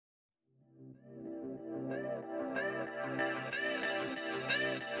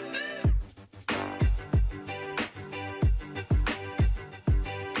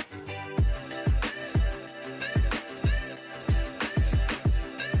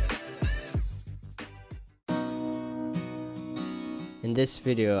In this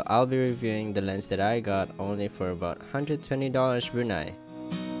video, I'll be reviewing the lens that I got only for about $120 Brunei.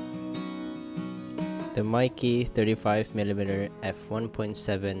 The Mikey 35mm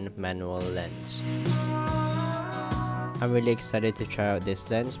f1.7 manual lens. I'm really excited to try out this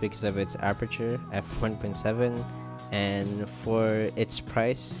lens because of its aperture f1.7, and for its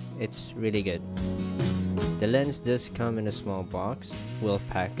price, it's really good. The lens does come in a small box, well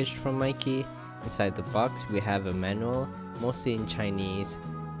packaged from Mikey. Inside the box we have a manual, mostly in Chinese,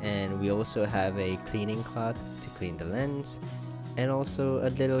 and we also have a cleaning cloth to clean the lens, and also a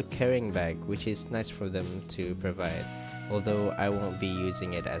little carrying bag, which is nice for them to provide, although I won't be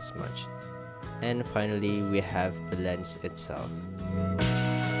using it as much. And finally, we have the lens itself.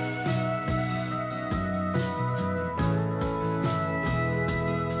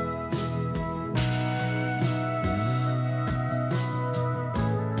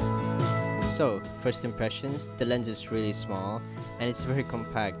 So, first impressions, the lens is really small and it's very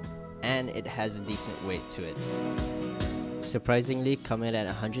compact, and it has a decent weight to it. Surprisingly, coming at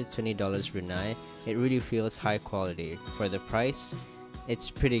 $120 Brunei, it really feels high quality. For the price, it's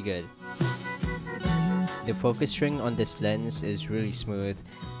pretty good. The focus ring on this lens is really smooth,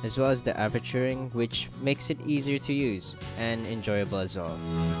 as well as the aperturing, which makes it easier to use and enjoyable as well.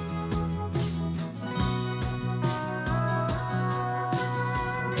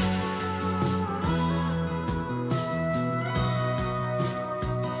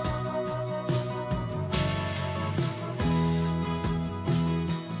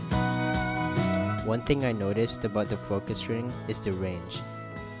 One thing I noticed about the focus ring is the range.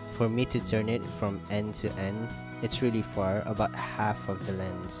 For me to turn it from end to end, it's really far, about half of the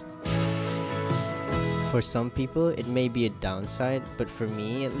lens. For some people, it may be a downside, but for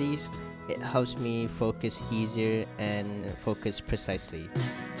me at least, it helps me focus easier and focus precisely.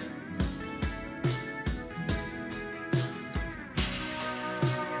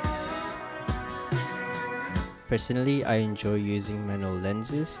 Personally, I enjoy using manual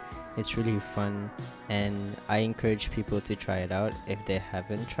lenses. It's really fun, and I encourage people to try it out if they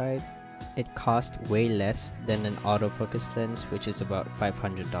haven't tried. It costs way less than an autofocus lens, which is about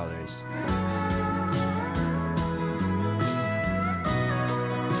 $500.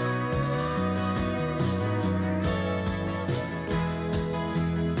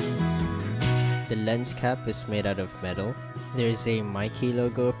 The lens cap is made out of metal. There is a Mikey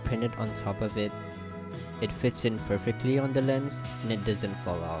logo printed on top of it. It fits in perfectly on the lens and it doesn't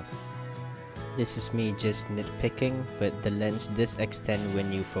fall off. This is me just nitpicking, but the lens does extend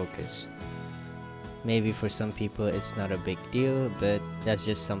when you focus. Maybe for some people it's not a big deal, but that's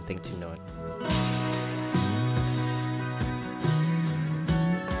just something to note.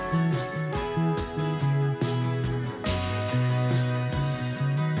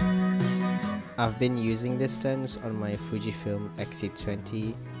 I've been using this lens on my Fujifilm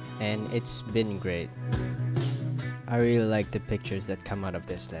X-T20 and it's been great. I really like the pictures that come out of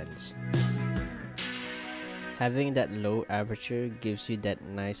this lens. Having that low aperture gives you that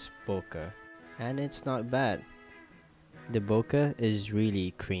nice bokeh, and it's not bad. The bokeh is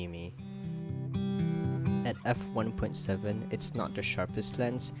really creamy. At f1.7, it's not the sharpest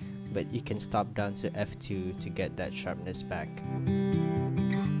lens, but you can stop down to f2 to get that sharpness back.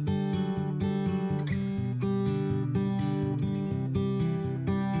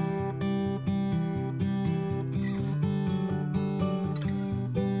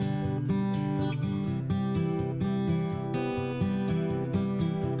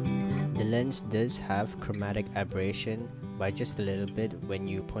 The lens does have chromatic aberration by just a little bit when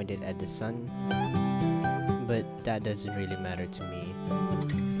you point it at the sun, but that doesn't really matter to me.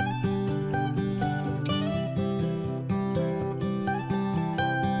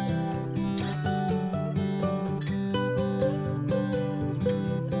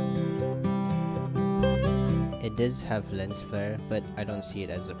 It does have lens flare, but I don't see it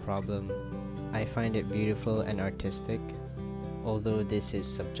as a problem. I find it beautiful and artistic, although this is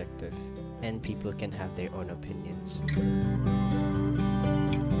subjective, and people can have their own opinions.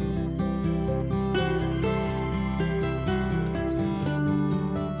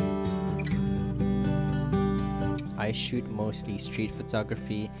 I shoot mostly street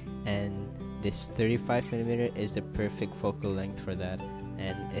photography, and this 35mm is the perfect focal length for that,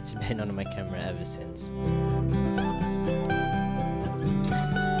 and it's been on my camera ever since.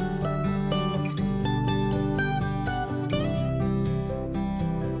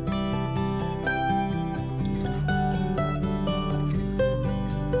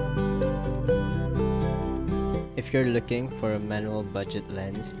 If you're looking for a manual budget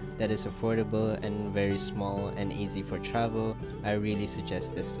lens that is affordable and very small and easy for travel, I really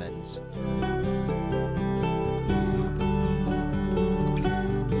suggest this lens.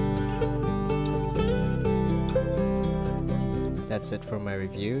 that's it for my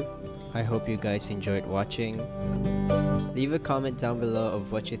review. I hope you guys enjoyed watching. Leave a comment down below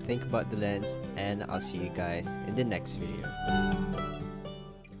of what you think about the lens, and I'll see you guys in the next video.